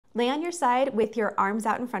Lay on your side with your arms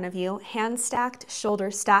out in front of you, hands stacked,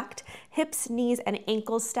 shoulders stacked, hips, knees, and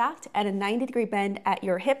ankles stacked at a 90-degree bend at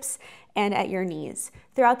your hips and at your knees.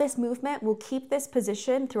 Throughout this movement, we'll keep this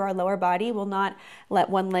position through our lower body. We'll not let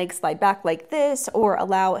one leg slide back like this or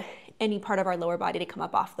allow any part of our lower body to come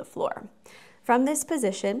up off the floor. From this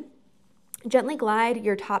position, gently glide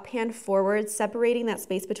your top hand forward, separating that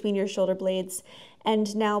space between your shoulder blades,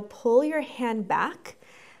 and now pull your hand back,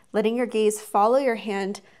 letting your gaze follow your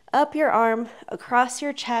hand up your arm, across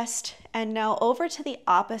your chest, and now over to the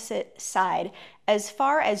opposite side as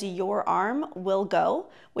far as your arm will go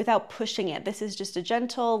without pushing it. This is just a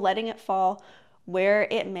gentle letting it fall where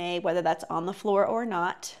it may, whether that's on the floor or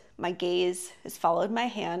not. My gaze has followed my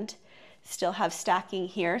hand, still have stacking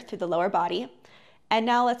here through the lower body. And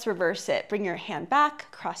now let's reverse it. Bring your hand back,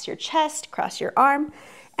 across your chest, across your arm,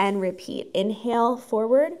 and repeat. Inhale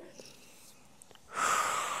forward,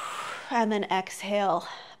 and then exhale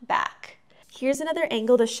back. Here's another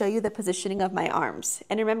angle to show you the positioning of my arms.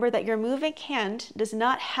 And remember that your moving hand does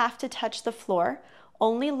not have to touch the floor,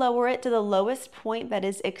 only lower it to the lowest point that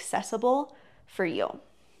is accessible for you.